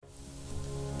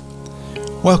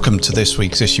Welcome to this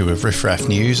week's issue of Riff Raff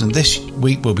News, and this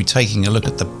week we'll be taking a look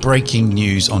at the breaking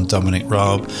news on Dominic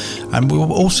Raab, and we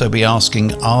will also be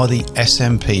asking, are the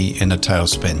SNP in a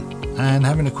tailspin? And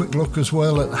having a quick look as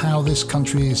well at how this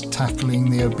country is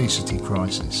tackling the obesity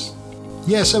crisis.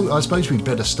 Yeah, so I suppose we'd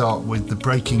better start with the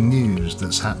breaking news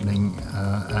that's happening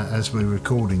as we're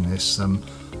recording this.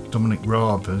 Dominic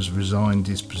Raab has resigned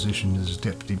his position as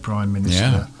Deputy Prime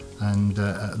Minister and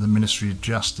at the Ministry of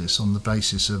Justice on the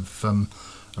basis of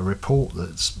a report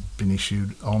that's been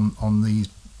issued on these,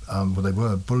 they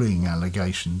were bullying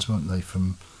allegations, weren't they,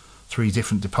 from 3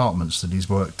 different departments that he's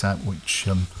worked at, which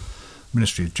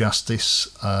Ministry of Justice,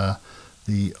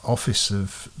 the Office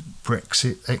of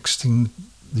Brexit, exiting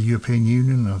the European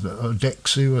Union, or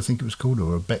DEXU, I think it was called,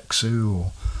 or a BEXU,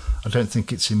 or I don't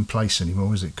think it's in place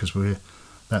anymore, is it? Because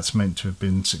that's meant to have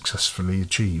been successfully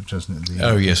achieved, hasn't it?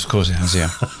 Oh yes, of course it has.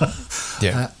 Yeah,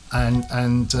 yeah.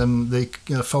 And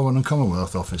the Foreign and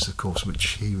Commonwealth Office, of course,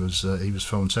 which he was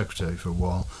Foreign Secretary for a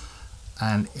while,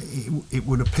 and it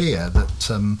would appear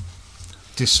that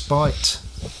despite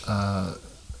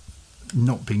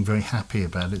not being very happy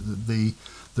about it, that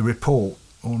the report,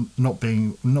 or not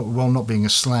being a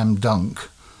slam dunk,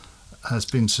 has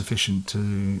been sufficient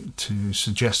to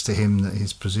suggest to him that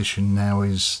his position now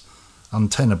is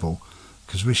untenable,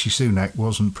 because Rishi Sunak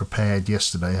wasn't prepared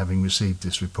yesterday, having received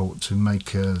this report, to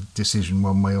make a decision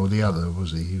one way or the other,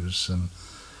 was he?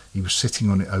 He was sitting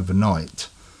on it overnight,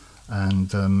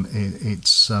 and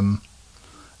it's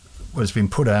been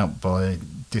put out by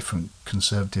different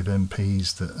Conservative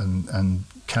MPs and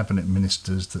cabinet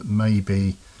ministers that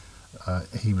maybe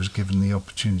he was given the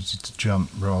opportunity to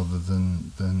jump rather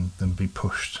than be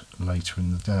pushed later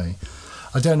in the day.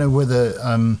 I don't know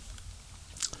whether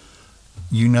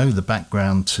you know the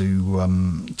background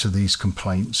to these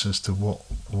complaints as to what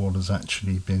has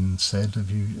actually been said.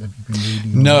 Have you been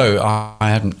reading? No, I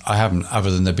haven't. Other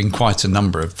than there've been quite a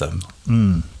number of them.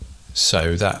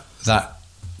 So that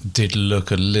did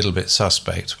look a little bit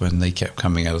suspect when they kept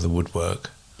coming out of the woodwork.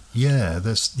 Yeah,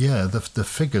 the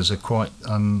figures are quite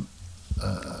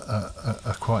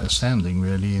quite astounding,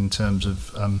 really, in terms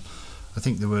of I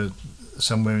think there were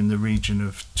somewhere in the region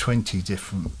of 20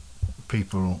 different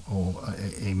people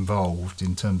involved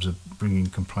in terms of bringing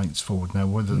complaints forward. Now,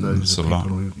 whether those are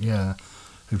people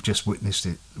who've just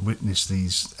witnessed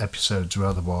these episodes or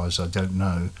otherwise, I don't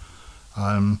know.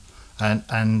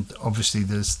 And obviously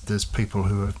there's people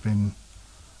who have been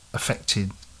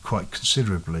affected quite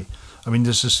considerably. I mean,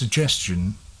 there's a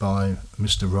suggestion by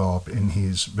Mr. Raab in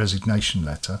his resignation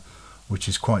letter, which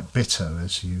is quite bitter,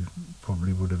 as you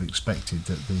probably would have expected,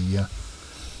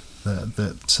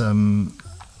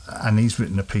 and he's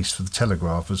written a piece for the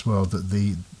Telegraph as well, that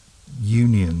the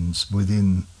unions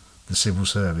within the civil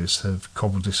service have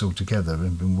cobbled this all together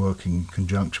and been working in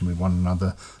conjunction with one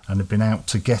another and have been out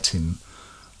to get him,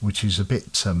 which is a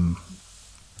bit, I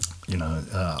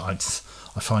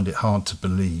find it hard to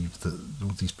believe that all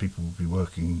these people will be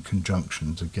working in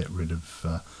conjunction to get rid of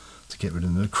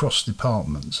them across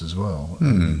departments as well.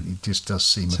 It just does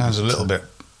seem a little bit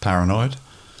paranoid.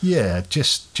 Yeah,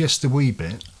 just a wee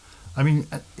bit. I mean,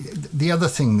 the other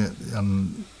thing that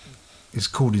is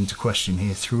called into question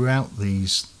here throughout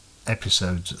these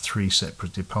episodes at 3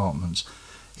 separate departments,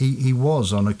 he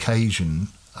was on occasion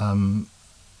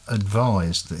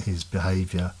advised that his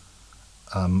behaviour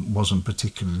wasn't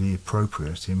particularly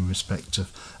appropriate in respect of,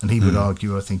 and he would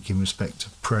argue, I think, in respect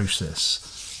of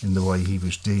process, in the way he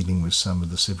was dealing with some of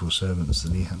the civil servants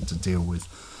that he had to deal with.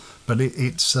 But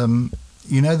it's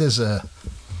there's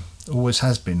always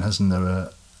has been, hasn't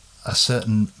there, a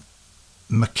certain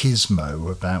machismo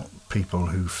about people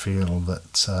who feel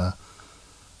that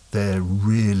they're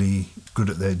really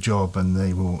good at their job and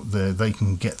they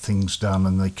can get things done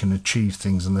and they can achieve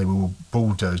things and they will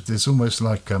bulldoze. There's almost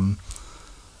like I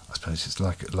suppose it's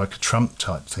like a Trump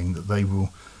type thing, that they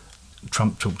will.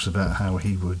 Trump talks about how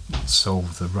he would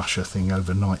solve the Russia thing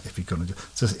overnight if he got it.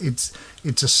 So it's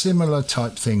a similar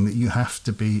type thing, that you have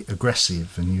to be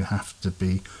aggressive and you have to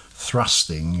be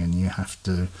thrusting and you have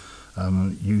to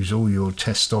use all your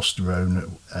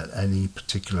testosterone at any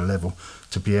particular level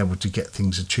to be able to get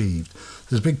things achieved.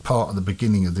 There's a big part at the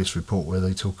beginning of this report where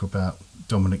they talk about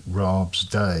Dominic Raab's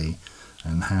day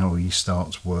and how he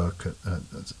starts work at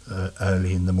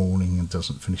early in the morning and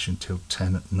doesn't finish until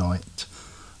 10 at night.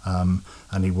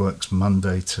 And he works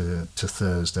Monday to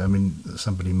Thursday. I mean,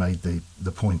 somebody made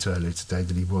the point earlier today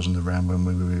that he wasn't around when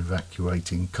we were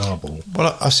evacuating Kabul.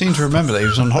 Well, I seem to remember that he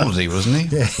was on holiday, wasn't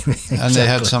he? Yeah, exactly. And they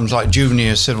had some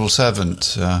junior civil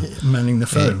servant manning the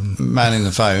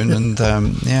phone. And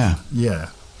yeah.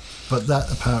 But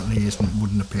that apparently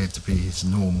wouldn't appear to be his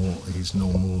normal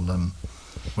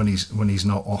when he's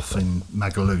not off in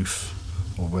Magaluf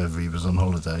or wherever he was on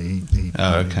holiday, he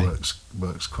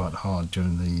works quite hard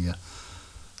during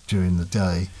the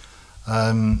day.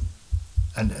 And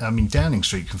I mean, Downing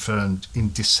Street confirmed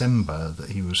in December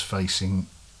that he was facing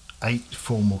 8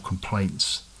 formal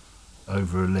complaints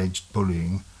over alleged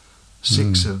bullying,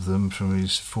 6 of them from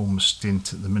his former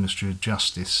stint at the Ministry of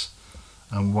Justice,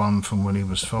 and 1 from when he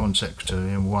was Foreign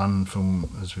Secretary, and 1 from,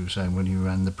 as we were saying, when he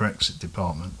ran the Brexit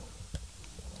department.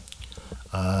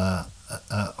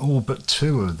 All but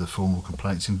 2 of the formal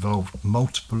complaints involved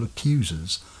multiple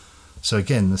accusers. So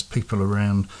again, there's people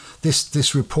around.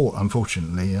 This report,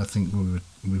 unfortunately, I think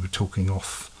we were talking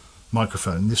off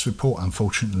microphone. This report,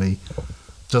 unfortunately,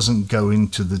 doesn't go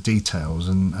into the details,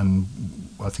 and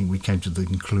I think we came to the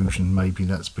conclusion maybe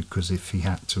that's because if he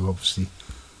had to obviously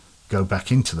go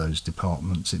back into those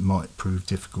departments, it might prove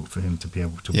difficult for him to be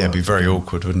able to work. It'd be very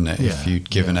awkward, wouldn't it, if you'd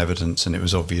given evidence and it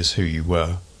was obvious who you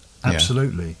were.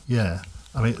 Absolutely, yeah.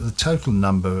 I mean, the total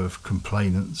number of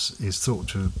complainants is thought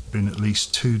to have been at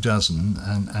least 2 dozen,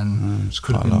 and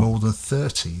could have been more than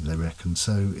 30, they reckon.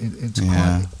 So it's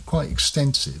quite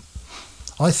extensive.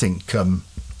 I think,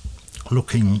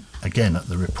 looking again at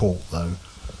the report, though,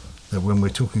 that when we're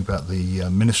talking about the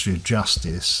Ministry of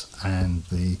Justice and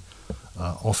the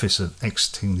Office of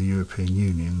Exiting the European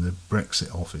Union, the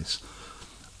Brexit office,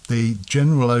 the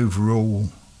general overall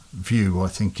view, I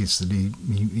think, is that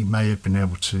he may have been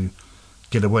able to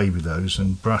get away with those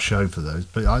and brush over those.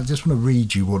 But I just want to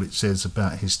read you what it says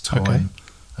about his time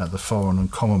at the Foreign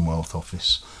and Commonwealth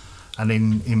Office. And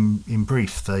in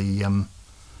brief,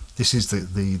 this is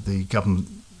the government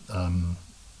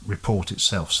report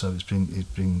itself, so it's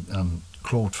been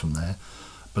clawed from there.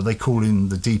 But they call in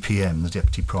the DPM, the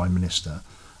Deputy Prime Minister,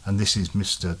 and this is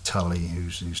Mr. Tully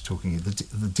who's talking here.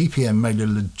 The DPM made a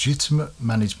legitimate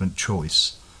management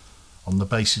choice on the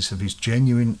basis of his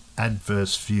genuine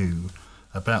adverse view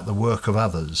about the work of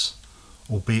others,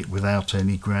 albeit without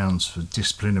any grounds for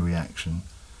disciplinary action.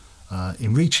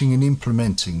 In reaching and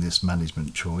implementing this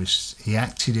management choice, he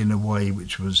acted in a way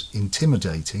which was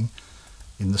intimidating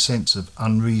in the sense of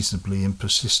unreasonably and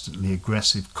persistently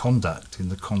aggressive conduct in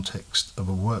the context of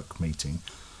a work meeting.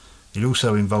 It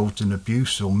also involved an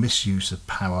abuse or misuse of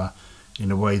power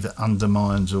in a way that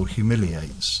undermines or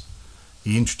humiliates.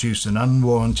 He introduced an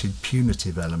unwarranted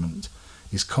punitive element.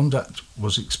 His conduct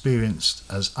was experienced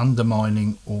as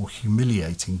undermining or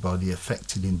humiliating by the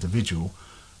affected individual,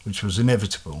 which was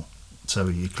inevitable. So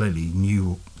he clearly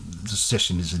knew, the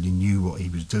suggestion is that he knew what he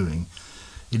was doing.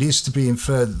 It is to be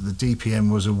inferred that the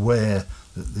DPM was aware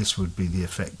that this would be the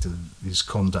effect of his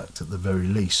conduct at the very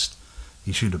least.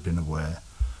 He should have been aware.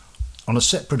 On a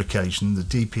separate occasion, the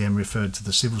DPM referred to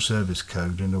the Civil Service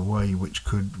Code in a way which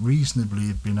could reasonably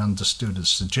have been understood as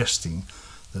suggesting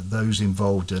that those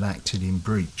involved had acted in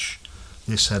breach.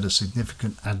 This had a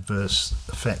significant adverse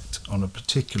effect on a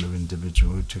particular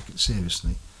individual who took it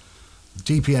seriously. The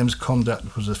DPM's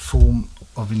conduct was a form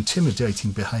of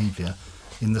intimidating behaviour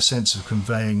in the sense of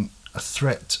conveying a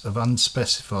threat of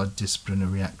unspecified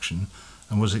disciplinary action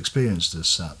and was experienced as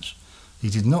such. He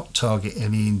did not target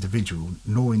any individual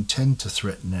nor intend to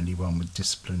threaten anyone with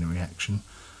disciplinary action.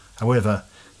 However,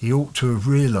 he ought to have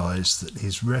realised that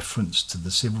his reference to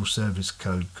the Civil Service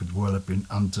Code could well have been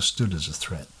understood as a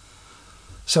threat.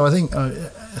 So I think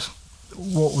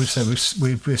what we've said,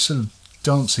 we're sort of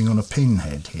dancing on a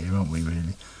pinhead here, aren't we,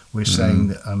 really? We're saying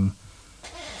that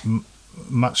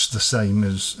much the same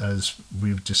as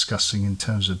we were discussing in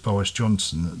terms of Boris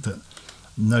Johnson, that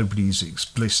nobody's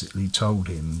explicitly told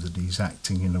him that he's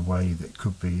acting in a way that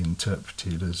could be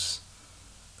interpreted as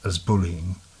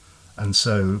bullying. And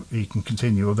so he can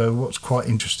continue. Although what's quite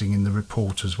interesting in the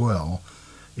report as well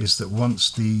is that once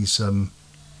these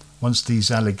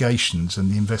allegations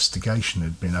and the investigation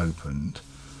had been opened,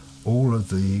 all of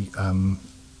the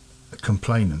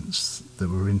complainants that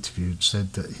were interviewed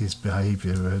said that his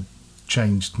behaviour had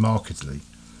changed markedly.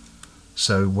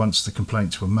 So once the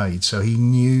complaints were made, so he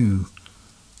knew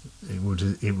it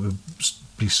would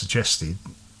be suggested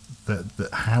that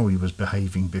how he was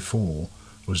behaving before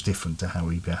was different to how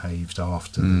he behaved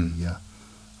after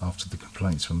the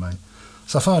complaints were made.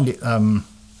 So I find it. I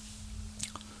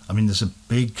mean, there's a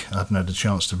big. I haven't had a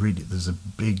chance to read it. There's a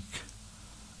big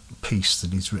piece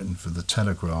that he's written for the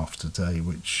Telegraph today,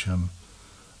 which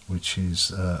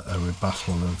is a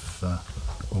rebuttal of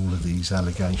all of these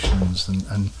allegations,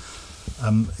 and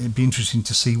it'd be interesting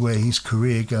to see where his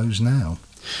career goes now.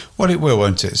 Well, it will,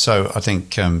 won't it? So I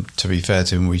think, to be fair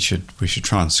to him, we should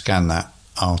try and scan that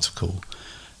article.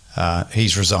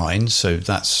 He's resigned, so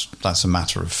that's a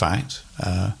matter of fact.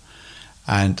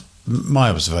 And my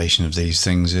observation of these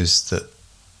things is that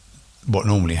what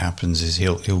normally happens is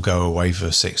he'll go away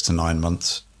for 6 to 9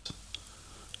 months,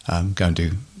 go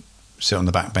and sit on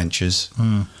the back benches,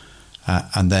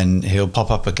 and then he'll pop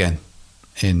up again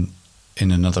in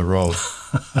another role.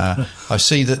 I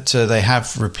see that they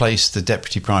have replaced the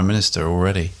Deputy Prime Minister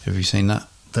already. Have you seen that?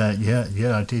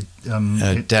 Yeah, I did.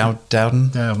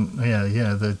 Dowden?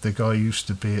 Yeah. The guy who used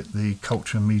to be at the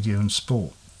Culture, Media and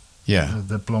Sport. Yeah.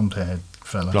 The blonde-haired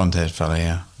fella. Blonde-haired fella,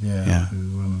 yeah. Yeah.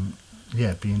 Who,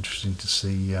 it'd be interesting to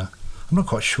see. I'm not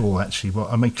quite sure, actually.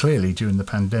 Clearly during the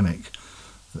pandemic,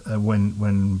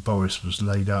 when Boris was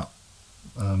laid up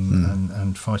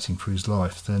and fighting for his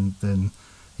life, then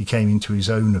he came into his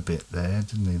own a bit there,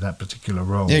 didn't he? That particular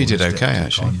role. Yeah, he did okay,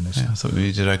 actually. Yeah, I thought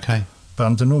he did okay. But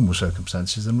under normal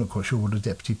circumstances, I'm not quite sure what a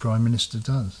Deputy Prime Minister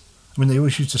does. I mean, they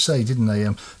always used to say, didn't they?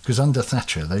 Because under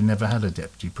Thatcher, they never had a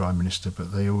Deputy Prime Minister,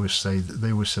 but they always said at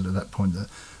that point that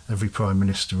every Prime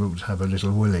Minister ought to have a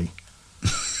little Willie.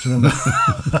 Do you remember?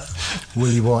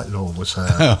 Willie Whitelaw was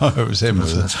her. Oh, it was him,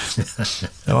 was it?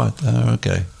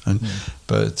 Okay.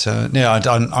 But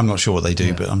I'm not sure what they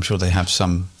do, but I'm sure they have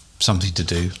something to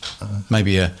do.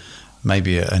 Maybe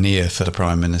an ear for the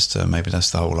Prime Minister. Maybe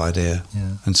that's the whole idea.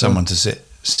 Yeah. And someone to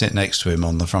sit next to him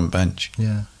on the front bench.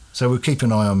 Yeah. So we'll keep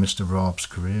an eye on Mr. Raab's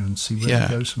career and see where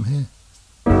he goes from here.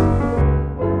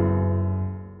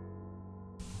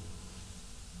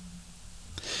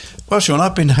 Well, Sean,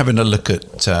 I've been having a look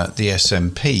at the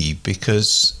SNP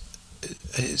because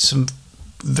some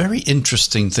very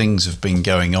interesting things have been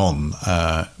going on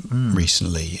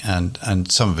recently,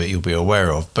 and some of it you'll be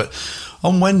aware of. But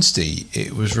on Wednesday,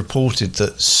 it was reported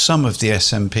that some of the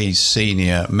SNP's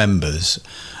senior members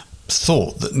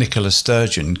thought that Nicola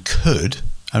Sturgeon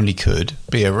only could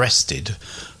be arrested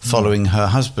following her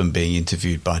husband being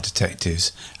interviewed by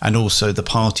detectives and also the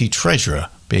party treasurer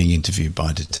being interviewed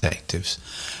by detectives.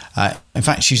 In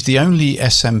fact, she's the only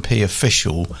SNP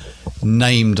official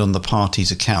named on the party's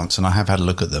accounts, and I have had a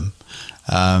look at them,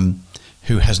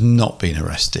 who has not been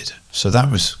arrested. So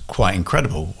that was quite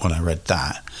incredible when I read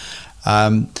that.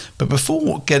 But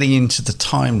before getting into the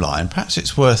timeline, perhaps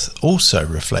it's worth also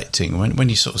reflecting when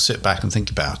you sort of sit back and think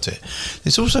about it.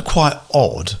 It's also quite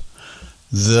odd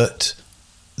that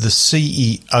the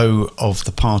CEO of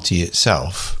the party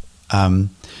itself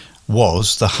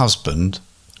was the husband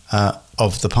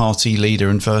of the party leader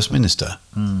and first minister,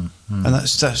 and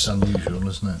that's unusual,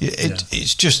 isn't it?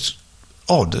 It's just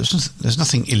odd. There's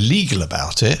nothing illegal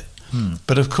about it,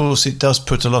 but of course it does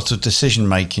put a lot of decision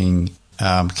making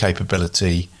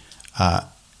capability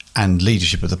and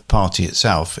leadership of the party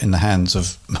itself in the hands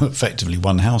of effectively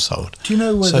one household. Do you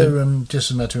know whether, just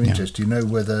a matter of interest, do you know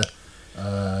whether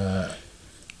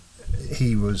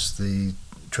he was the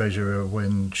treasurer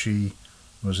when she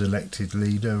was elected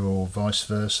leader or vice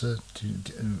versa?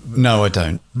 No, I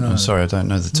don't. No. I'm sorry, I don't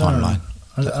know the timeline.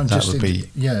 No. That would be...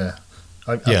 Yeah.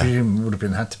 I presume it would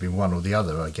have had to be one or the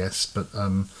other, I guess, but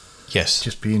yes,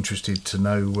 just be interested to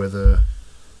know whether,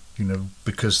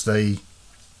 because it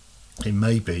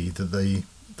may be that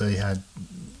they had,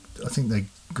 I think they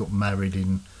got married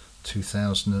in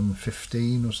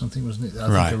 2015 or something, wasn't it?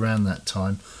 I think around that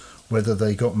time, whether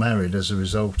they got married as a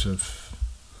result of,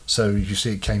 so you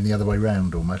see it came the other way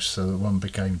round almost, so that one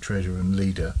became treasurer and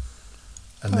leader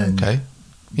and then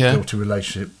built a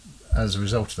relationship as a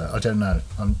result of that. I don't know.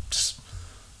 I'm just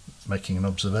making an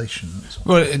observation.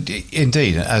 Well,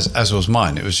 indeed, as was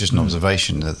mine. It was just an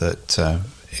observation that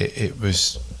it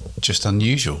was just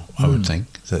unusual, I would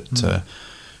think, that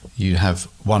you have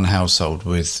one household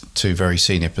with two very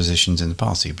senior positions in the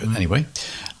party. But anyway,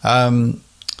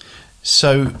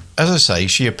 so as I say,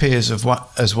 she appears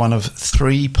as one of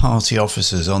three party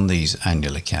officers on these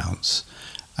annual accounts.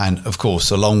 And of course,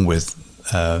 along with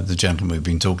the gentleman we've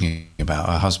been talking about,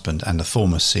 her husband, and the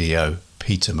former CEO,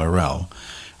 Peter Morell,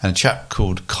 and a chap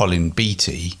called Colin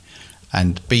Beattie.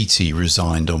 And Beattie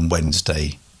resigned on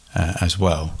Wednesday as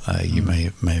well. You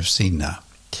may have seen that.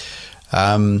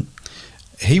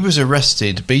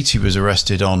 Beattie was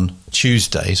arrested on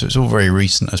Tuesday, so it's all very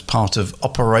recent, as part of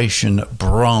Operation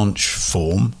Branch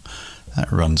Form. That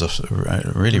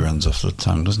really runs off the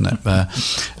tongue, doesn't it?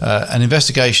 An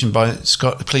investigation by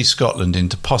Police Scotland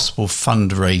into possible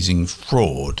fundraising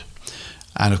fraud.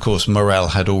 And of course, Morell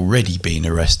had already been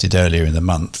arrested earlier in the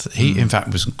month. He, in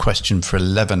fact, was questioned for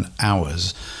 11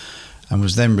 hours and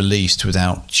was then released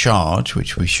without charge,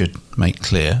 which we should make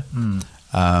clear,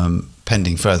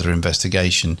 pending further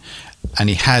investigation. And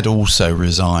he had also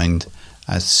resigned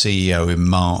as CEO in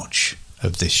March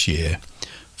of this year,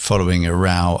 following a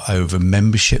row over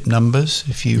membership numbers,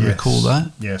 if you recall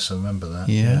that. Yes, I remember that.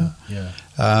 Yeah.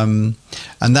 And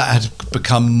that had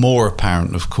become more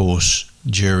apparent, of course,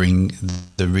 during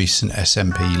the recent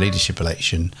SNP leadership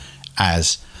election,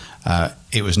 as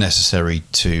it was necessary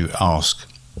to ask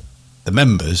the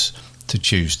members to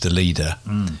choose the leader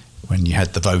when you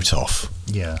had the vote off.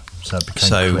 Yeah, so it became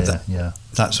clear.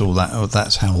 That's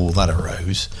how all that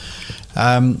arose.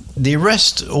 The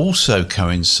arrest also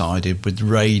coincided with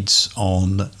raids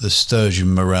on the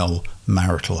Sturgeon Morel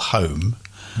marital home,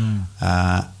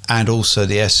 and also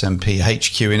the SNP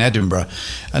HQ in Edinburgh.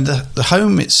 And the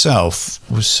home itself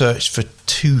was searched for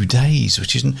 2 days,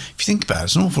 which isn't, if you think about it,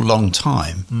 it's an awful long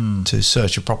time to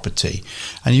search a property.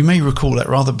 And you may recall that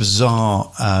rather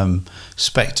bizarre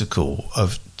spectacle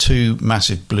of 2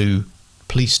 massive blue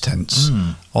police tents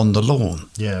on the lawn.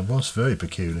 Yeah, it was very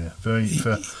peculiar. Very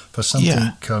for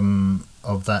something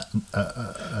of that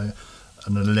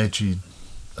an alleged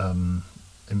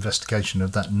investigation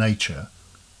of that nature.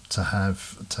 To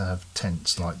have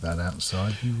tents like that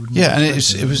outside, you wouldn't. Yeah, and it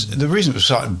was the reason it was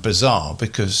slightly bizarre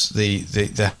because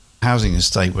the housing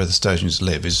estate where the Sturgeons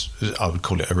live is, I would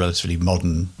call it, a relatively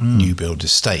modern new build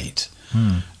estate,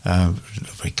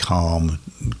 very calm,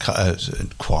 and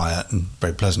quiet, and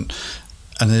very pleasant.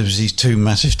 And there was these 2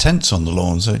 massive tents on the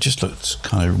lawn, so it just looked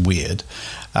kind of weird.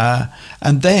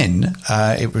 And then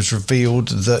it was revealed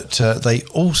that they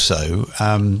also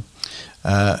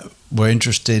were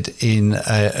interested in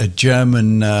a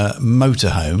German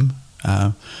motorhome,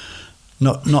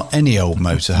 not any old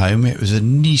motorhome. It was a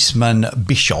Niesmann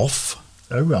Bischof.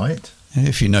 Oh, right.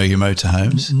 If you know your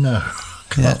motorhomes. No,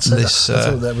 I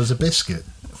thought that was a biscuit.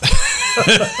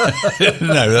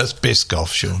 No, that's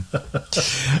Biscoff, Sean.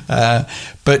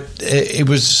 But it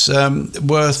was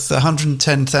worth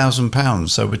 £110,000.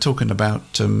 So we're talking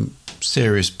about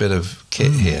serious bit of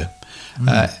kit here.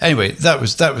 Anyway, that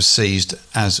was seized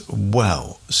as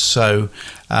well. So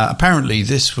apparently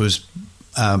this was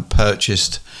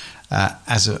purchased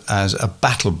as a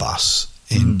battle bus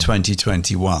in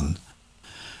 2021,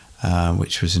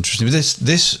 which was interesting. But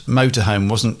this motorhome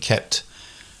wasn't kept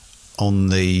on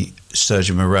the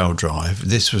Sturgeon Morel Drive.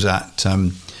 This was at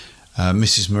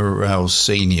Mrs. Morel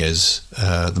Senior's,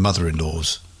 the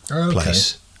mother-in-law's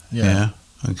place. Yeah.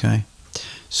 Okay.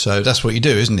 So that's what you do,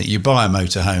 isn't it? You buy a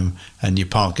motorhome and you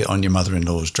park it on your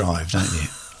mother-in-law's drive, don't you?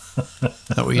 Is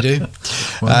that what you do?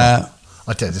 Well,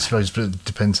 I suppose, but it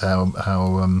depends how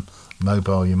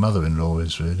mobile your mother-in-law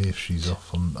is, really, if she's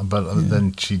off on. But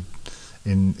then she,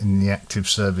 in the active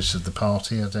service of the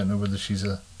party, I don't know whether she's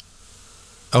a.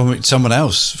 Oh, someone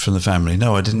else from the family.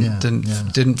 No, I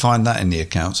didn't find that in the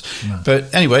accounts. No.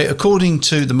 But anyway, according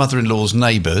to the mother-in-law's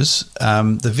neighbours,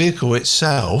 the vehicle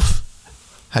itself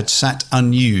had sat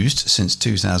unused since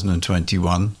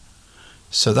 2021.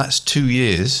 So that's 2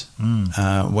 years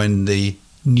when the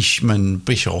Nischmann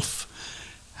Bischof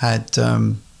had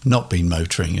not been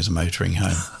motoring as a motoring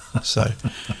home. So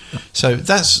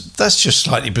that's just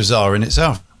slightly bizarre in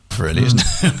itself, really, isn't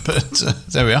it? But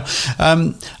there we are.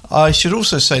 I should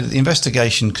also say that the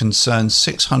investigation concerns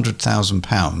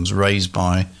 £600,000 raised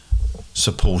by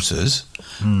supporters,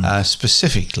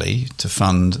 specifically to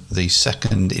fund the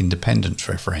second independence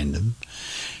referendum,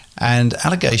 and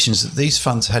allegations that these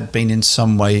funds had been in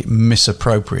some way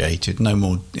misappropriated. No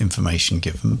more information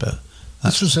given, but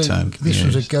this was a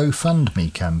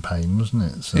GoFundMe campaign, wasn't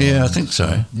it? So I think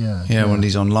so. Yeah, one of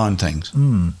these online things.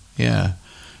 Yeah,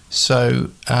 so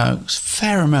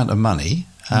fair amount of money.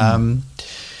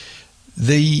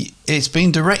 It's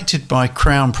been directed by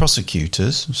Crown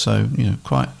prosecutors, so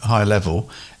quite high level,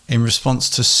 in response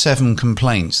to 7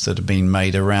 complaints that have been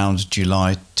made around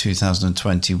July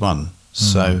 2021.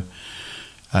 So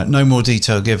no more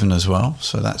detail given as well.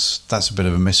 So that's a bit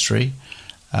of a mystery.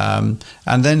 And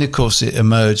then, of course, it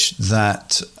emerged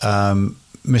that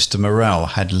Mr. Morel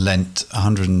had lent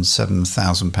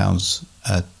 £107,000,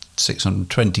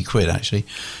 620 quid actually,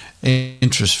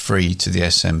 interest-free to the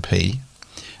SNP.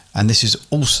 And this is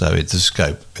also in the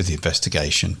scope of the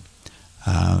investigation.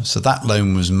 So that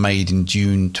loan was made in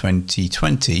June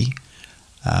 2020,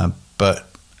 but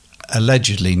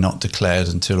allegedly not declared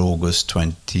until August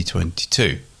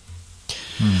 2022.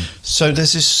 So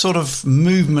there's this sort of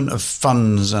movement of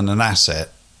funds and an asset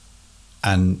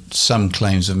and some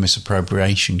claims of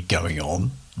misappropriation going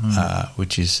on,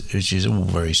 which is all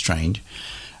very strange.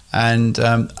 And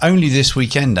only this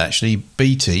weekend, actually,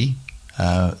 Beattie,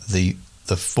 the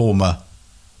former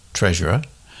treasurer,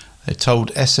 they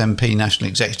told SNP national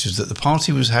executives that the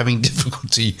party was having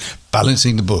difficulty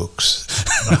balancing the books,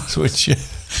 which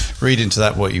read into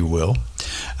that what you will.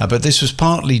 But this was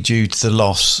partly due to the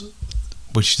loss,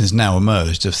 which has now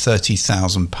emerged, of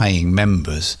 30,000 paying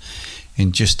members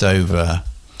in just over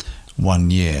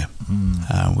 1 year,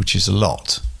 which is a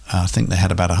lot. I think they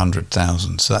had about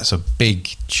 100,000. So that's a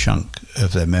big chunk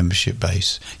of their membership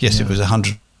base. Yes, it was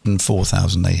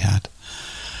 104,000 they had.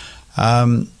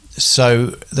 So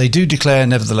they do declare,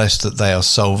 nevertheless, that they are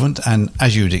solvent. And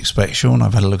as you would expect, Sean,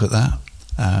 I've had a look at that.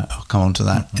 I'll come on to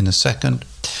that in a second.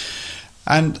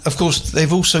 And, of course,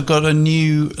 they've also got a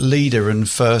new leader and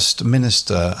First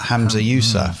Minister, Hamza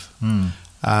Yousaf.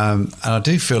 And I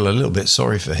do feel a little bit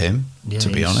sorry for him, to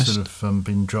be honest. He's sort of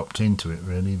been dropped into it,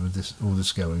 really, with all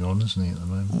this going on, isn't he, at the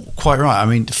moment? Quite right. I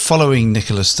mean, following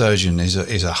Nicola Sturgeon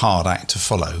is a hard act to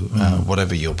follow,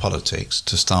 whatever your politics,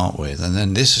 to start with. And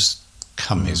then this has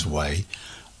come his way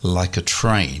like a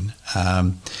train.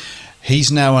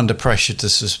 He's now under pressure to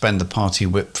suspend the party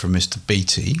whip from Mr.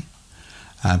 Beattie.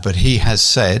 But he has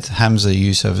said, Hamza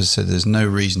Yousaf has said, there's no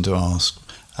reason to ask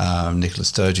Nicola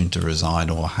Sturgeon to resign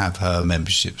or have her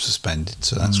membership suspended,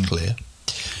 so that's clear.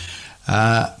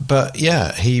 But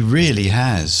yeah, he really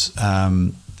has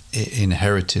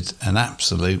inherited an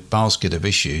absolute basket of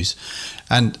issues,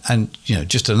 and you know,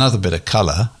 just another bit of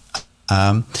colour.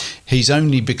 He's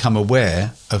only become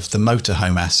aware of the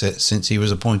motorhome assets since he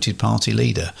was appointed party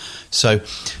leader. So,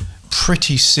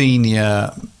 pretty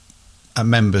senior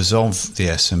members of the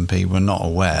SNP were not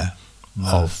aware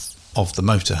of the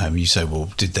motorhome. You say,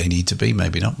 well, did they need to be?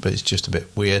 Maybe not, but it's just a bit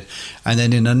weird. And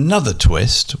then in another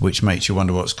twist, which makes you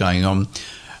wonder what's going on,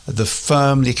 the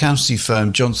accountancy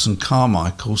firm Johnson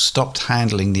Carmichael stopped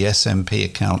handling the SNP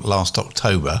account last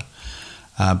October,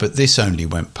 but this only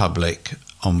went public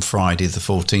on Friday the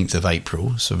 14th of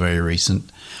April, so very recent.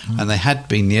 And they had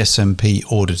been the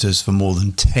SNP auditors for more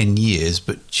than 10 years,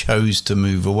 but chose to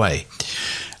move away.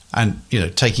 And, you know,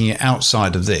 taking it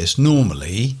outside of this,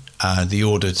 normally the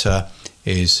auditor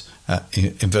is,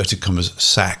 inverted commas,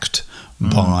 sacked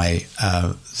by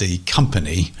the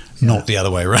company, not the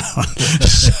other way around.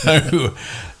 So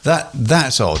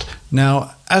that's odd.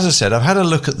 Now, as I said, I've had a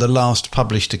look at the last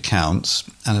published accounts,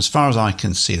 and as far as I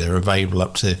can see, they're available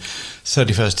up to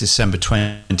 31st December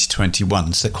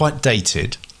 2021. So they're quite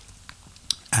dated,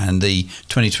 and the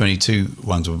 2022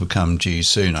 ones will become due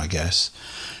soon, I guess.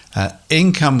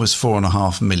 Income was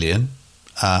 4.5 million,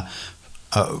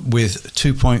 with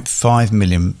 2.5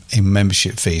 million in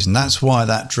membership fees, and that's why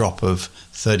that drop of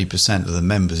 30% of the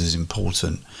members is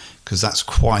important, because that's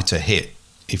quite a hit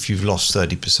if you've lost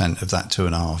 30% of that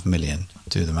 2.5 million.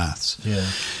 Do the maths. Yeah.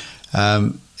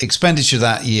 Expenditure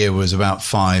that year was about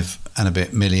 5 and a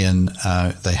bit million.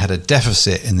 They had a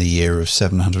deficit in the year of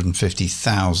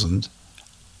 750,000,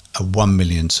 a 1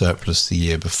 million surplus the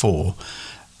year before.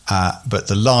 But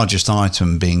the largest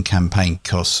item being campaign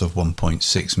costs of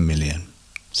 1.6 million.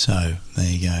 So there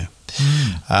you go.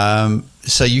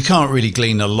 So you can't really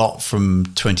glean a lot from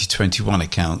 2021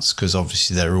 accounts, because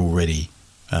obviously they're already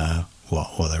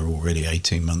they're already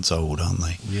 18 months old, aren't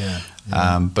they? Yeah.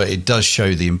 But it does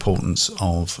show the importance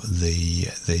of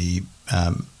the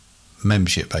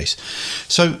membership base.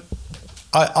 So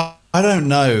I don't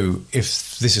know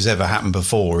if this has ever happened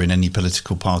before in any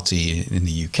political party in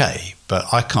the UK, but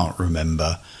I can't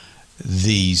remember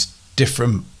these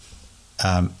different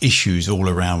issues all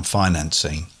around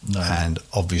financing. No. And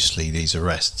obviously these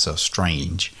arrests are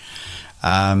strange.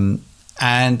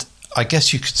 And I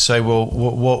guess you could say, well,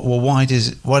 why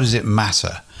does it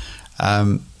matter?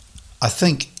 I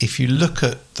think if you look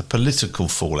at the political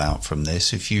fallout from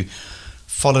this, if you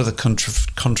follow the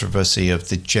controversy of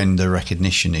the gender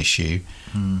recognition issue,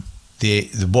 the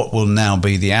what will now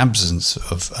be the absence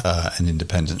of an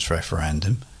independence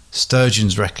referendum,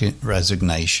 Sturgeon's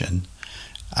resignation,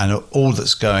 and all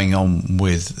that's going on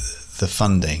with the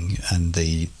funding and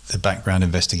the background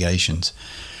investigations,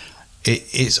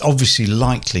 it's obviously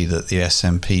likely that the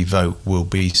SNP vote will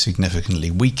be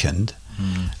significantly weakened,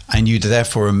 and you'd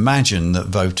therefore imagine that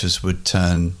voters would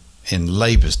turn in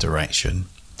Labour's direction.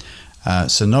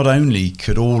 So not only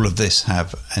could all of this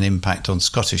have an impact on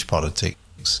Scottish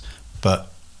politics,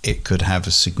 but it could have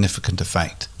a significant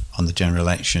effect on the general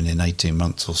election in 18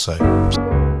 months or so.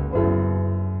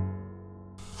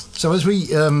 So as we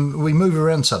move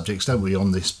around subjects, don't we,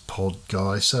 on this pod,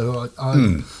 Guy? So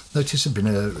I noticed there's been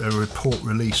a report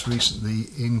released recently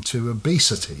into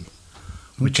obesity,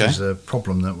 which is a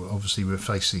problem that obviously we're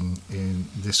facing in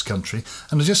this country.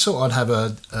 And I just thought I'd have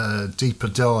a deeper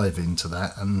dive into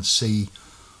that and see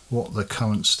what the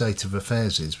current state of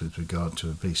affairs is with regard to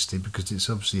obesity, because it's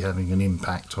obviously having an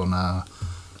impact on our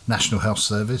National Health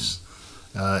Service.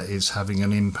 It's having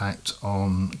an impact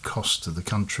on cost to the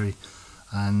country.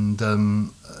 And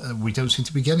we don't seem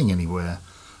to be getting anywhere.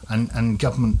 And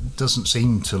government doesn't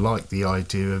seem to like the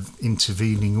idea of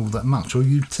intervening all that much. Or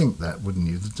you'd think that, wouldn't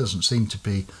you? There doesn't seem to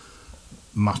be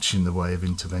much in the way of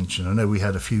intervention. I know we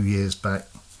had a few years back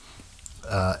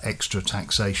extra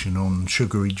taxation on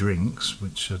sugary drinks,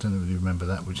 which I don't know if you remember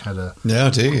that, which had I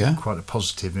do, quite a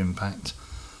positive impact.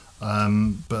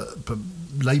 But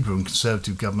Labour and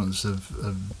Conservative governments have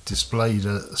displayed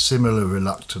a similar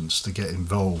reluctance to get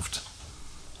involved.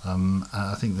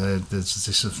 I think there's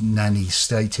this sort of nanny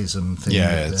statism thing.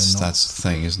 Yeah, that's the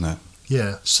thing, isn't it?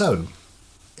 Yeah. So,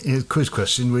 quiz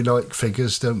question. We like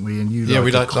figures, don't we? And you I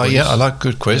like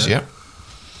good quiz. Yeah.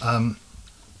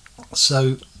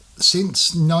 So,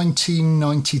 since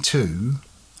 1992,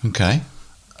 okay,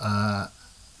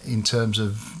 in terms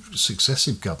of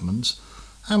successive governments,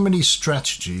 how many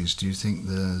strategies do you think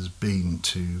there's been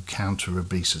to counter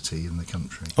obesity in the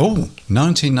country?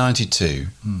 1992.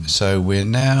 So we're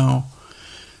now,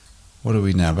 what are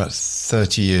we now, about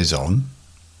 30 years on?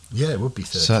 Yeah, it would be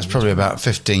 30. So that's probably about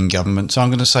 15 governments. I'm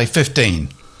going to say 15.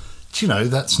 Do you know,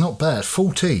 that's not bad.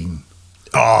 14.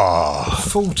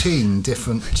 14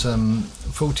 different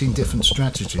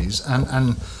strategies,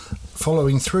 and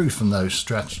following through from those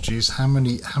strategies, how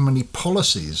many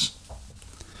policies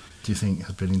do you think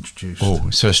have been introduced?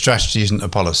 So a strategy isn't a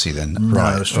policy then? No,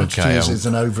 right. A strategy is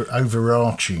an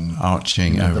overarching.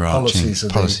 Overarching. The policies are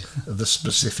the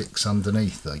specifics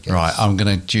underneath, I guess. Right, I'm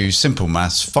going to do simple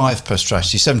maths. 5 per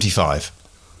strategy, 75.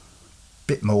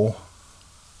 Bit more.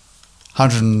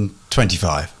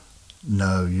 125.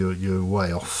 No, you're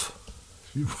way off.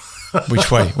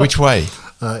 Which way?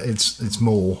 It's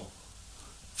more.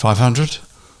 500?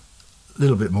 A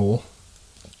little bit more.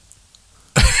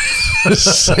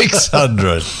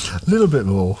 600. A little bit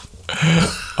more.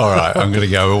 All right, I'm going to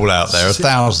go all out there.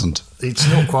 1,000. It's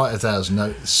not quite 1,000.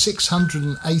 No,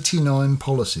 689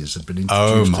 policies have been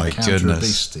introduced to counter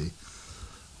obesity.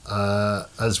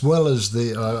 As well as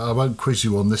I won't quiz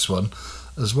you on this one,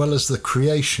 as well as the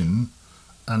creation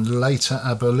and later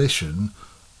abolition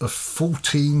of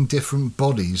 14 different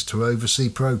bodies to oversee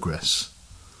progress.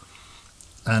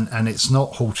 And it's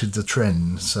not halted the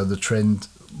trend. So the trend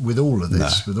with all of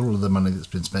this, with all of the money that's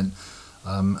been spent,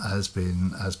 has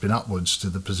been upwards to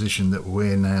the position that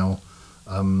we're now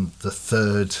the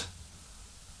third,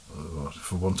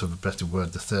 for want of a better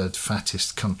word, the third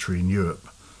fattest country in Europe,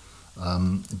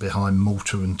 behind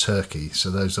Malta and Turkey. So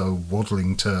those old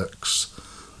waddling Turks,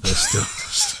 they're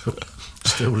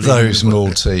still those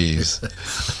Maltese.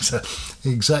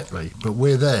 Exactly, but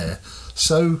we're there.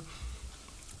 So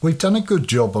we've done a good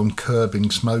job on curbing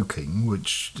smoking,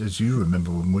 which, as you remember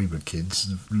when we were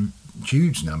kids, a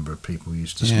huge number of people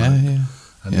used to smoke,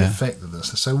 and the effect of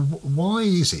this. So why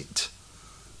is it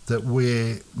that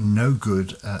we're no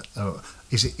good at?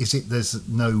 Is it there's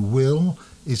no will?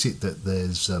 Is it that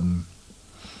there's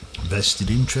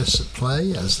vested interests at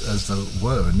play, as there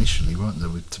were initially, weren't there,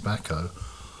 with tobacco?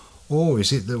 Or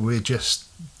is it that we're just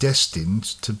destined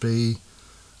to be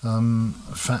a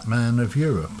fat man of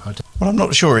Europe? Well, I'm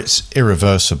not sure it's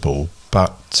irreversible,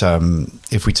 but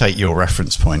if we take your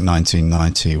reference point,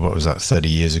 1990, what was that, 30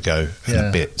 years ago and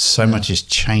a bit, so much has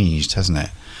changed, hasn't it?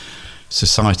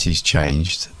 Society's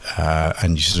changed,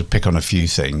 and you sort of pick on a few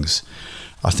things.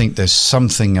 I think there's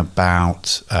something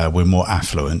about we're more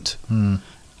affluent,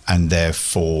 and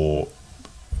therefore,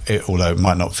 although it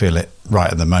might not feel it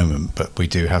right at the moment, but we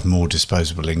do have more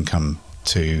disposable income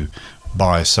to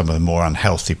buy some of the more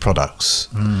unhealthy products.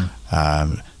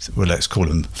 Well, let's call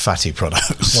them fatty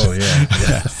products. Oh,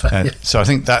 yeah. So I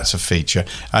think that's a feature.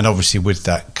 And obviously with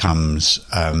that comes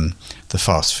the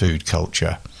fast food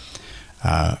culture,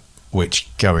 which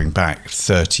going back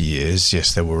 30 years,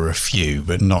 yes, there were a few,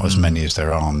 but not as many as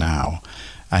there are now.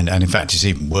 And in fact, it's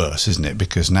even worse, isn't it?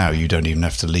 Because now you don't even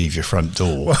have to leave your front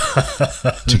door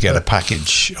to get a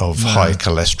package of high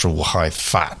cholesterol, high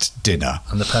fat dinner.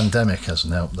 And the pandemic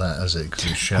hasn't helped that, has it?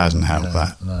 Hasn't helped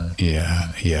that. No.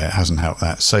 Yeah, it hasn't helped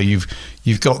that. So you've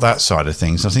got that side of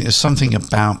things. I think there's something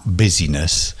about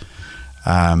busyness.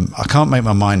 I can't make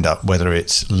my mind up whether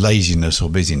it's laziness or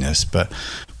busyness, but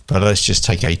let's just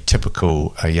take a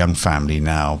typical young family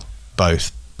now.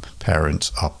 Both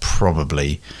parents are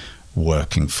probably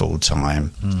working full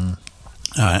time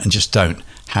and just don't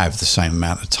have the same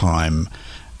amount of time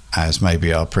as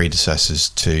maybe our predecessors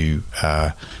to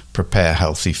prepare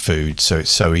healthy food. So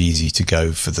it's so easy to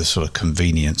go for the sort of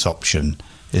convenience option,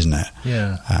 isn't it?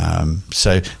 Yeah.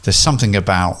 So there's something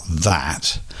about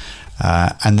that.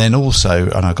 And then also,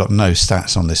 and I've got no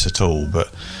stats on this at all,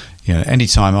 but you know,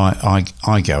 anytime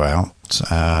I go out,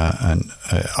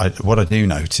 what I do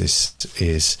notice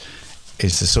is the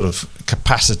sort of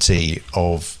capacity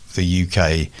of the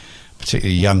UK,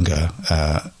 particularly younger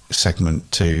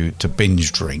segment, to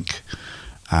binge drink,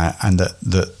 and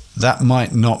that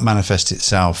might not manifest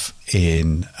itself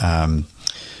in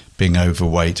being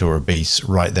overweight or obese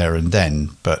right there and then.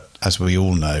 But as we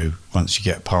all know, once you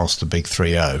get past the big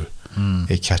 3-0,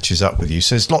 it catches up with you.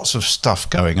 So there's lots of stuff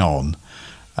going on.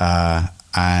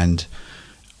 And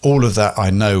all of that I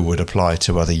know would apply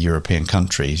to other European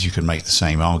countries. You can make the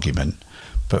same argument.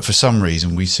 But for some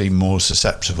reason, we seem more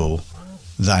susceptible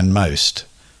than most.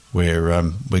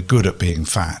 We're good at being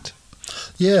fat.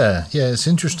 Yeah, it's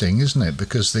interesting, isn't it?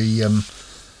 Because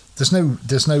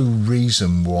there's no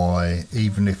reason why,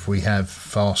 even if we have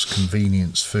fast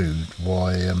convenience food,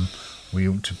 why we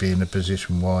ought to be in a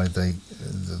position why they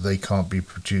can't be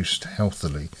produced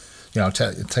healthily. You know,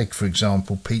 take for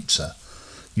example pizza.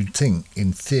 You'd think,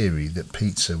 in theory, that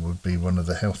pizza would be one of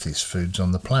the healthiest foods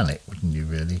on the planet, wouldn't you?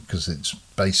 Really, because it's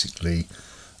basically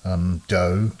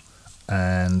dough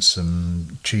and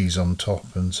some cheese on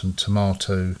top and some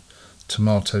tomato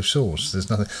sauce. There's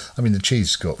nothing. I mean, the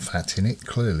cheese has got fat in it,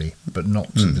 clearly, but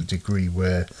not to the degree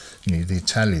where, you know, the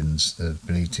Italians have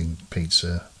been eating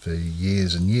pizza for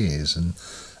years and years. And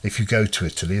if you go to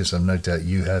Italy, as I've no doubt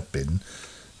you have been,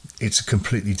 it's a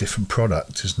completely different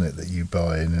product, isn't it, that you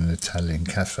buy in an Italian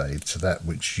cafe to that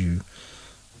which you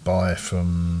buy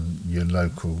from your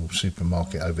local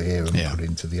supermarket over here and put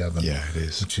into the oven. Yeah, it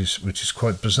is. Which is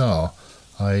quite bizarre.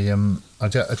 I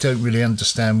don't really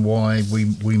understand why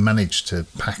we manage to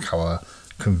pack our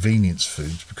convenience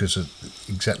foods, because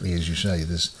exactly as you say,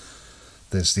 there's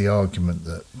the argument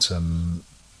that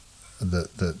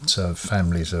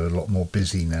families are a lot more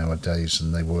busy nowadays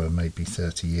than they were maybe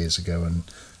 30 years ago and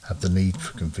have the need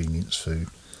for convenience food.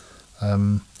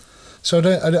 So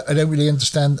I don't really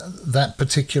understand that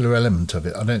particular element of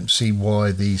it. I don't see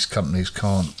why these companies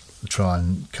can't try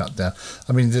and cut down.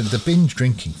 I mean, the binge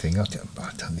drinking thing. I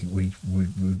don't think we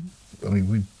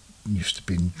used to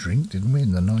binge drink, didn't we,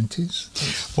 in the 90s?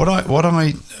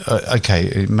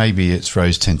 Okay, maybe it's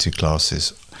rose-tinted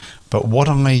glasses, but what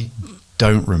I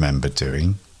don't remember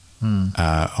doing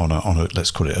on a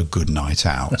let's call it a good night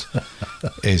out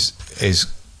is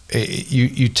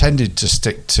you tended to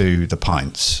stick to the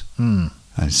pints. And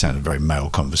it sounded a very male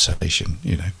conversation,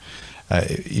 you know.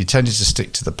 You tended to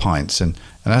stick to the pints, and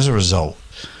as a result,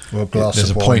 well, a glass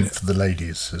there's of a wine point for the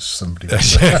ladies, as somebody would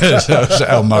say. So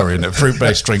Al Murray, a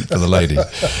fruit-based drink for the ladies.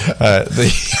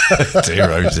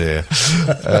 Dear, oh dear.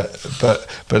 But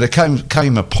there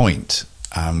came a point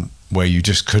where you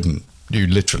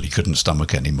literally couldn't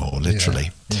stomach anymore,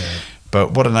 literally. Yeah.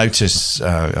 But what I noticed,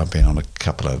 I've been on a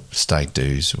couple of stag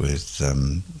do's with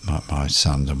my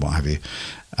son and what have you,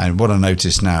 and what I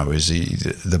notice now is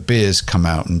the beers come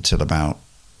out until about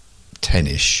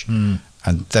 10ish,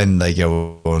 and then they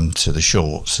go on to the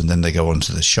shorts, and then they go on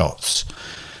to the shots,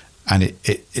 and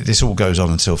this all goes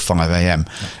on until 5 a.m.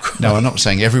 Now, I'm not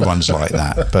saying everyone's like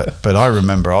that, but I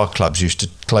remember our clubs used to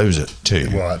close at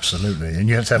 2. Well, absolutely, and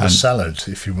you had to have a salad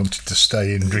if you wanted to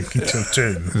stay in drinking till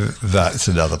 2. That's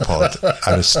another pod.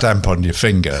 And a stamp on your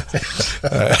finger.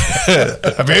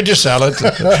 Have you had your salad?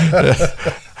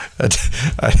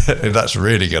 That's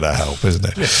really going to help, isn't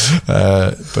it?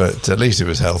 But at least it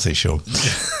was healthy, sure.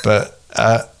 But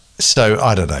so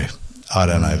I don't know.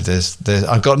 There's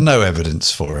I've got no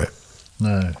evidence for it.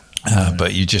 No.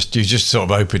 But you just sort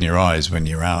of open your eyes when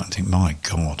you're out and think, my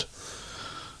God.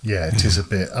 Yeah, it is a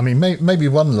bit. I mean, maybe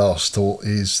one last thought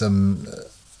is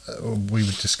we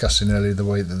were discussing earlier the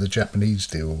way that the Japanese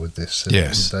deal with this.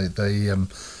 Yes.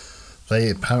 They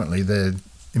apparently, their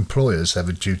employers have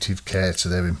a duty of care to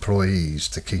their employees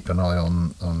to keep an eye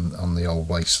on the old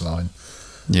waistline.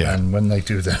 Yeah. And when they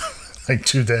do their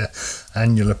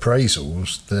annual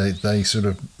appraisals, they sort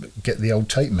of get the old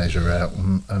tape measure out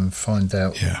and find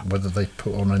out whether they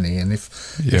put on any, and if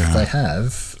they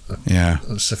have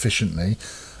sufficiently,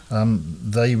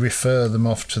 they refer them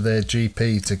off to their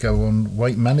GP to go on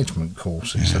weight management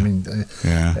courses. I mean,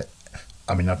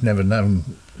 I've never known.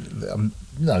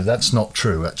 No, that's not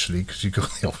true, actually, because you've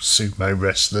got the old sumo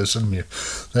wrestlers, and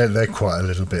they're quite a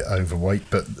little bit overweight.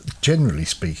 But generally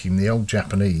speaking, the old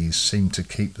Japanese seem to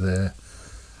keep their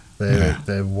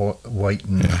weight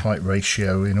and height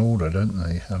ratio in order, don't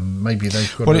they? Maybe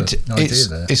they've got an idea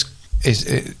there.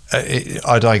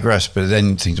 I digress, but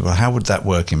then think, well, how would that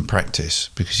work in practice?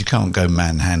 Because you can't go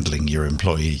manhandling your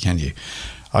employee, can you?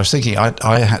 I was thinking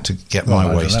I had to get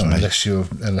my waist measured. Unless you're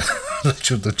the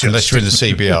unless you're in the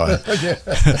CBI.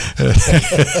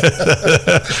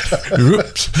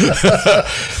 Oops.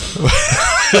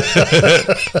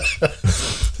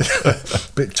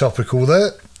 Bit topical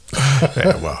there.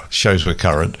 Yeah, well, shows we're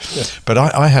current. Yeah. But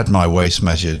I had my waist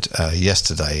measured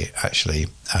yesterday, actually,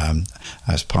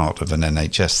 as part of an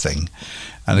NHS thing.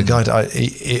 And the guy,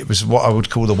 it was what I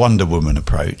would call the Wonder Woman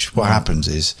approach. What happens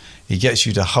is he gets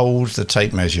you to hold the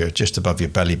tape measure just above your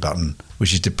belly button,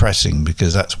 which is depressing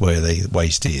because that's where the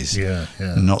waist is. Yeah.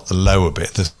 Not the lower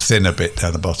bit, the thinner bit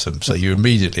down the bottom. So you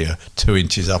immediately are 2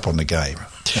 inches up on the game.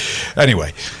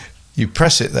 Anyway, you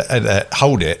press it,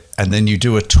 hold it, and then you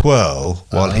do a twirl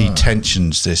while he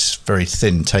tensions this very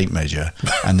thin tape measure,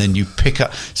 and then you pick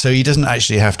up. So he doesn't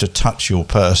actually have to touch your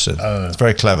person. It's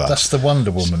very clever. That's the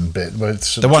Wonder Woman bit. Where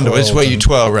it's the Wonder Woman is where you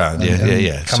twirl around.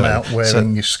 Yeah. Come out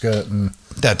wearing your skirt and.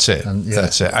 That's it.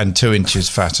 That's it. And 2 inches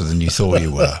fatter than you thought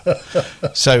you were.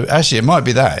 So actually, it might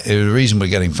be that. The reason we're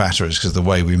getting fatter is because of the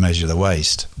way we measure the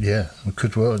waist. Yeah, we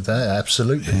could work with that.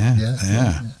 Absolutely.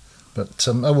 Yeah. But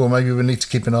maybe we need to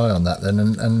keep an eye on that then,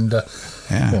 and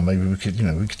well, maybe we could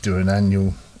do an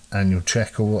annual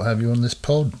check or what have you on this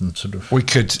pod and sort of. We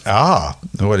could.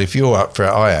 Well, if you're up for it,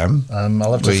 I am.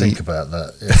 I'll have to think about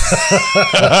that.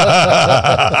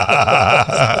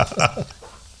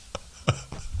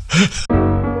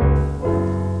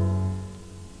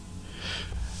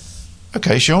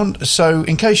 Okay, Sean. So,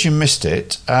 in case you missed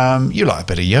it, you like a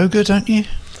bit of yoga, don't you?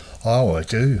 Oh, I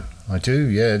do.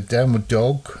 Yeah, downward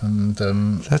dog and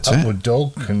That's upward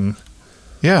dog and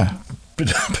yeah.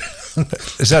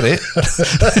 Is that it?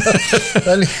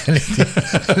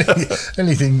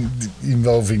 anything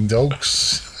involving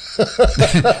dogs.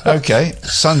 Okay,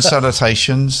 sun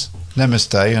salutations,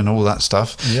 namaste, and all that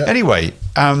stuff. Yeah. Anyway,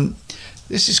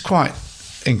 this is quite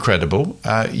incredible.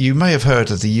 You may have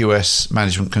heard of the US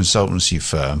management consultancy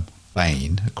firm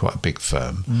Bain, quite a big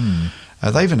firm.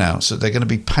 They've announced that they're going to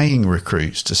be paying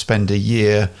recruits to spend a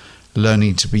year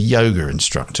learning to be yoga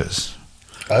instructors.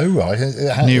 Oh, right.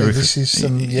 This is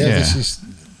this is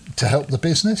to help the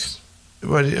business?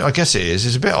 Well, I guess it is.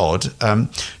 It's a bit odd.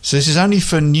 So this is only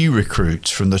for new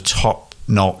recruits from the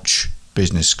top-notch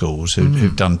business schools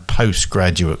who've done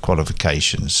postgraduate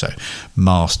qualifications, so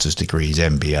master's degrees,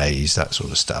 MBAs, that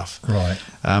sort of stuff. Right.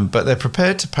 But they're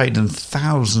prepared to pay them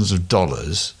thousands of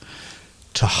dollars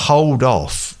to hold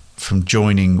off from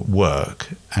joining work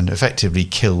and effectively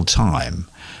kill time.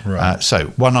 Right. So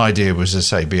one idea was to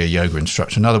say be a yoga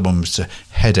instructor. Another one was to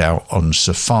head out on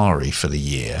safari for the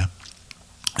year.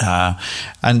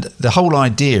 And the whole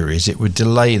idea is it would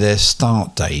delay their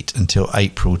start date until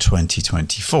April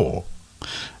 2024.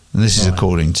 And this is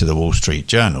according to the Wall Street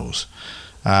journals.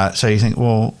 So you think,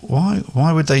 well,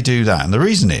 why would they do that? And the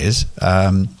reason is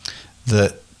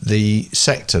that the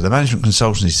sector, the management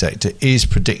consultancy sector, is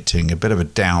predicting a bit of a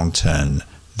downturn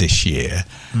this year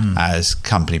as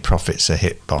company profits are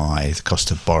hit by the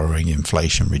cost of borrowing,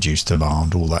 inflation, reduced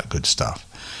demand, all that good stuff.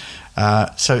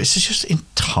 So it's just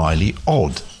entirely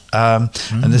odd. And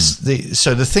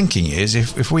so the thinking is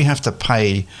if we have to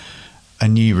pay a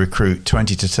new recruit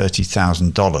 $20,000 to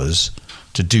 $30,000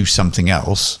 to do something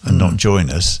else and not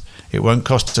join us, it won't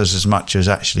cost us as much as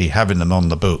actually having them on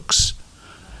the books.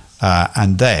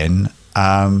 And then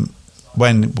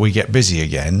when we get busy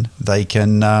again, they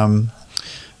can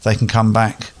come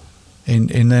back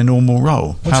in their normal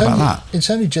role. How about that?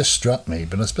 It's only just struck me,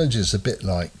 but I suppose it's a bit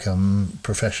like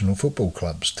professional football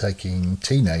clubs taking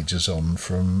teenagers on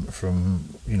from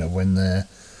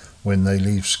when they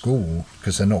leave school,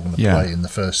 because they're not going to play in the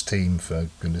first team for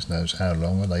goodness knows how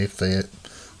long, are they? If they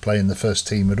play in the first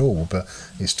team at all, but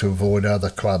it's to avoid other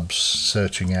clubs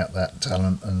searching out that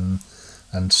talent and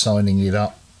signing it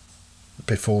up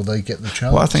before they get the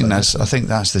chance. Well, I think that's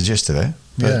the gist of it.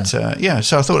 But so I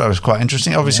thought that was quite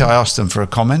interesting. Obviously, I asked them for a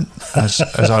comment, as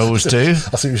I always do. I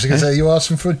thought you were going to say you asked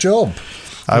them for a job.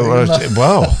 I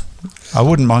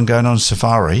wouldn't mind going on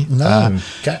safari. No,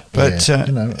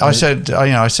 I said,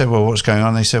 well, what's going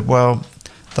on? They said, well,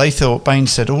 they thought, Bain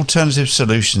said, alternative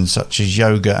solutions such as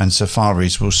yoga and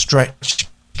safaris will stretch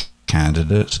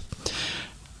candidates.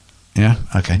 Yeah,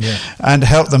 okay. Yeah. And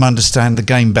help them understand the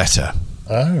game better.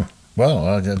 Oh,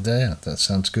 well, that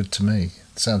sounds good to me.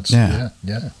 It sounds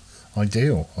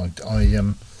ideal.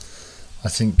 I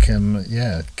think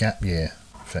gap year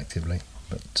effectively.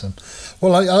 But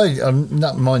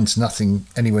mine's nothing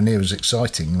anywhere near as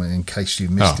exciting. In case you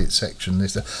missed it, section.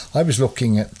 I was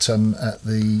looking at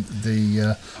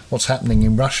the what's happening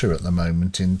in Russia at the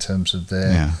moment in terms of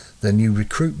their new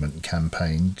recruitment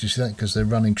campaign. Do you see that? Because they're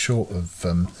running short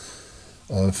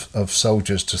of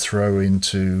soldiers to throw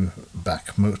into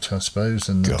Bakhmut, I suppose,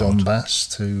 and the Donbass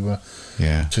to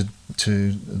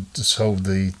solve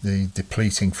the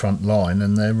depleting front line,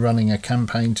 and they're running a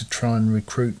campaign to try and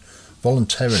recruit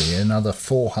voluntarily another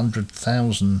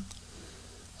 400,000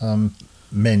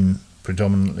 men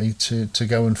predominantly to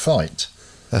go and fight.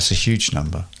 That's a huge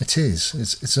number. It is.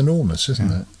 It's enormous,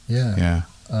 isn't it? Yeah. Yeah.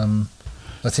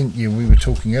 I think we were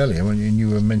talking earlier when you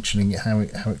were mentioning how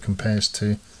it compares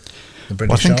to the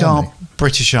British Army. Our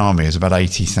British Army is about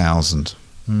 80,000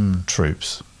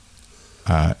 troops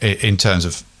in terms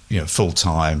of full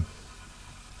time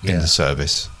in the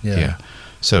service. Yeah.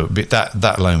 So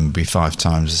that alone would be 5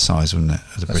 times the size, wouldn't it,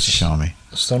 of the British Army?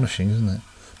 Astonishing, isn't it?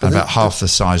 And about half the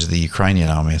size of the Ukrainian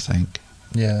army, I think.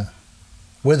 Yeah.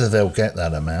 Whether they'll get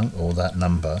that amount or that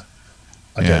number,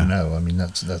 I don't know. I mean,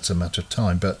 that's a matter of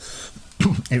time. But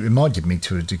it reminded me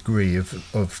to a degree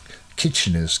of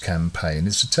Kitchener's campaign.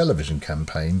 It's a television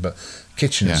campaign, but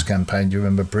Kitchener's campaign, do you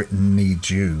remember Britain Needs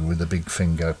You with a big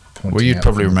finger pointing out? Well, you'd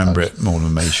probably remember it more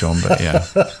than me, Sean, but yeah.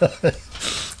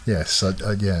 Yes,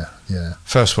 yeah.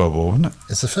 First World War, wasn't it?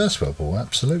 It's the First World War,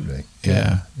 absolutely.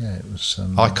 Yeah. Yeah, it was...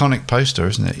 iconic poster,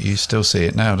 isn't it? You still see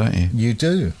it now, don't you? You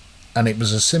do. And it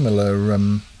was a similar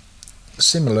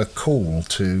call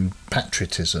to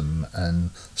patriotism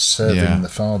and serving the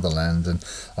fatherland. And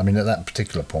I mean, at that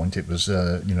particular point, it was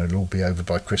it'll all be over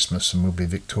by Christmas and we'll be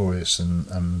victorious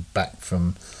and back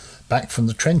from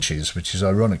the trenches, which is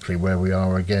ironically where we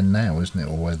are again now, isn't it?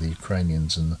 Or where the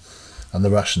Ukrainians and the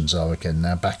Russians are again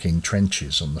now, back in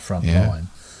trenches on the front line.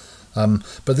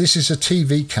 But this is a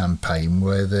TV campaign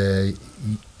where they're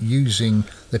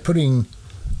putting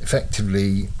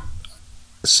effectively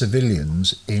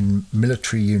civilians in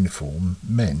military uniform,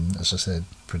 men, as I said,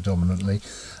 predominantly,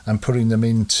 and putting them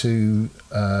into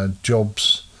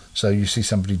jobs. So you see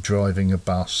somebody driving a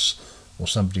bus or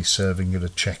somebody serving at a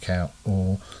checkout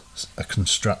or a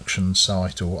construction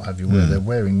site or what have you, where they're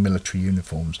wearing military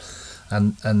uniforms.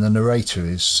 And the narrator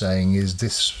is saying, is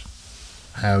this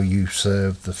how you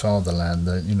serve the fatherland,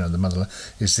 the motherland?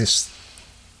 Is this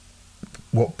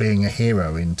what being a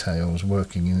hero entails,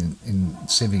 working in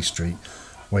Civvy Street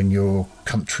when your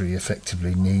country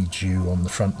effectively needs you on the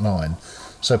front line?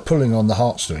 So pulling on the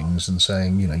heartstrings and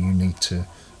saying, you need to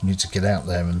get out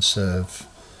there and serve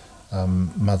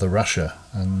Mother Russia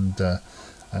and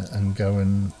go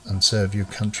and serve your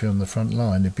country on the front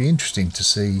line. It'd be interesting to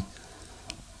see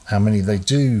how many they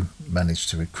do manage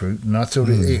to recruit. And I thought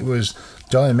it was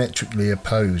diametrically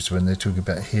opposed when they talk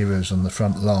about heroes on the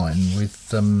front line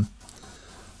with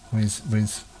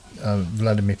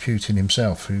Vladimir Putin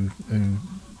himself, who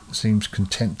seems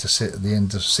content to sit at the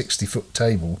end of a 60-foot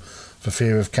table for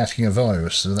fear of catching a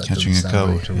virus. So that catching a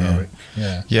cold. Heroic.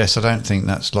 Yeah. Yes, I don't think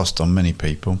that's lost on many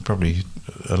people. Probably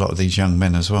a lot of these young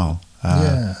men as well.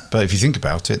 But if you think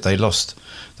about it, they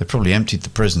probably emptied the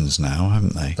prisons now,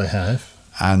 haven't they? They have.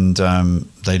 And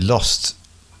they lost,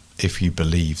 if you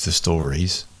believe the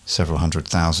stories, several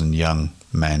 100,000 young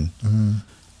men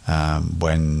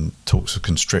when talks of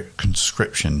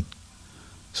conscription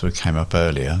sort of came up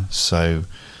earlier. So,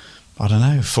 I don't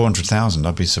know, 400,000,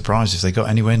 I'd be surprised if they got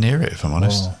anywhere near it, if I'm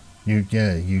honest. Well,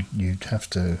 you'd have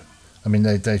to... I mean,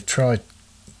 they've tried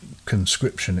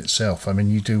conscription itself. I mean,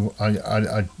 you do...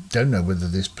 I don't know whether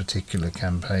this particular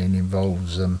campaign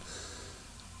involves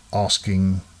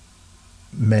asking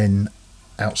men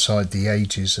outside the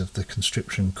ages of the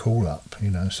conscription call-up,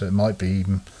 so it might be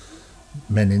even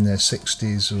men in their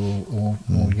 60s or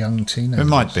young teenagers. It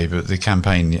might be, but the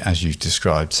campaign, as you've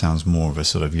described, sounds more of a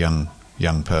sort of young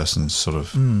person's sort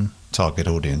of target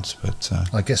audience. But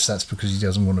I guess that's because he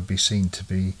doesn't want to be seen to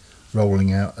be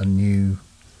rolling out a new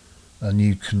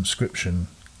conscription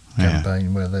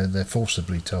campaign where they're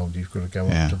forcibly told you've got to go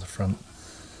up to the front.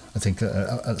 I think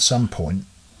that at some point,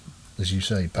 as you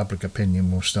say, public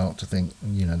opinion will start to think,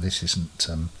 this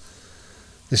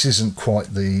isn't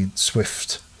quite the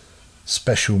swift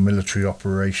special military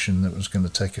operation that was going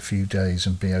to take a few days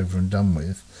and be over and done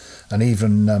with. And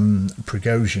even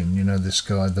Prigozhin, this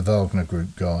guy, the Wagner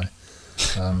Group guy,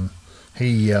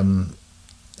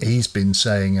 he's been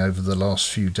saying over the last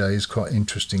few days, quite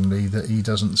interestingly, that he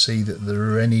doesn't see that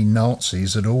there are any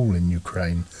Nazis at all in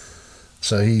Ukraine.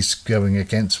 So he's going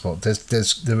against what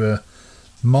there are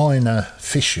minor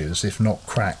fissures, if not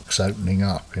cracks, opening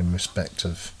up in respect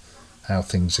of how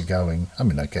things are going. I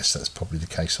mean, I guess that's probably the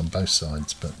case on both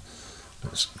sides, but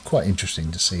it's quite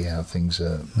interesting to see how things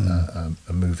are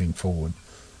moving forward.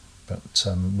 But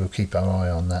we'll keep our eye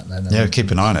on that then. Yeah,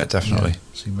 keep an eye on it, definitely.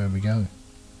 See where we go.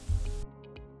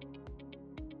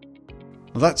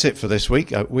 Well, that's it for this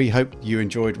week. We hope you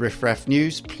enjoyed Riff Raff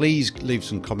News. Please leave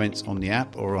some comments on the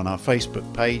app or on our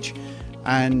Facebook page.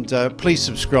 And please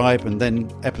subscribe, and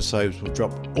then episodes will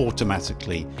drop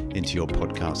automatically into your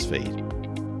podcast feed.